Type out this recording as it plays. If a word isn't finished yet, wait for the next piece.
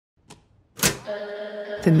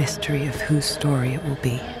The mystery of whose story it will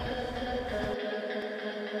be.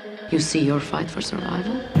 You see, your fight for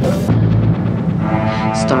survival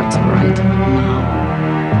starts right now.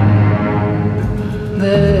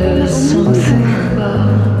 There's something about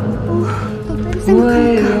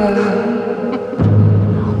where you are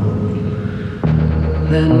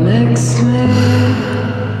that makes me.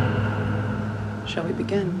 Shall we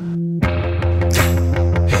begin?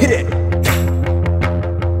 Hit it!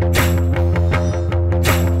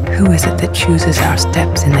 Who is it that chooses our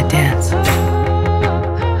steps in the dance?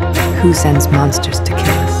 Who sends monsters to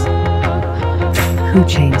kill us? Who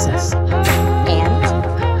chains us? And?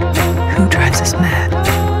 Who drives us mad?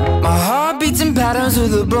 My heart beats in patterns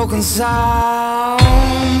with a broken sound.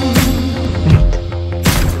 Wait.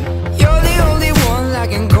 You're the only one that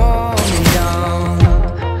can calm me down.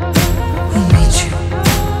 Who made you?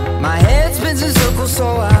 My head spins in circles, so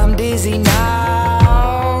I'm dizzy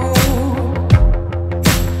now.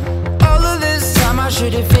 All of this time I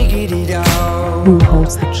should have figured it out. Who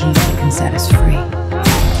holds the keys that can set us free?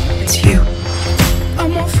 It's you.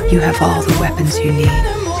 You have all the weapons you need.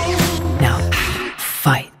 Now,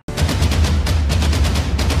 fight.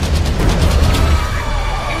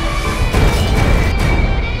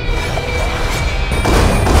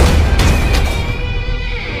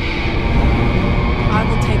 I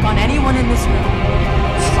will take on anyone in this room.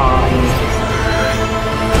 Fine.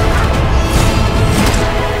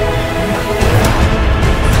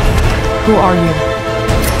 Who are you?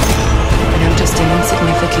 And I'm just an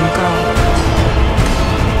insignificant girl.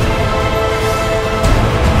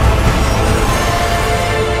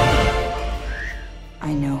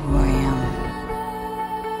 I know who I am.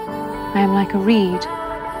 I am like a reed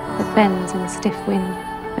that bends in a stiff wind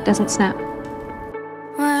but doesn't snap.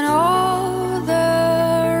 When all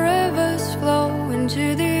the rivers flow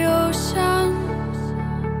into the ocean,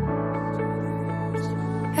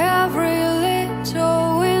 every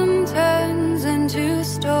little wind turns into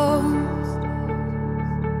storms.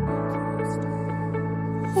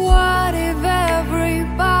 What if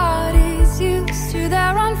everybody's used to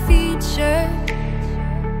their own features?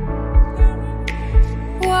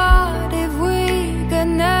 What if we got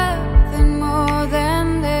nothing more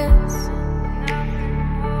than this?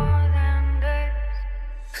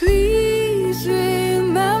 Please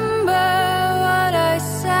remember what I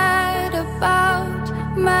said about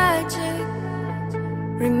magic.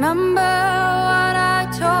 Remember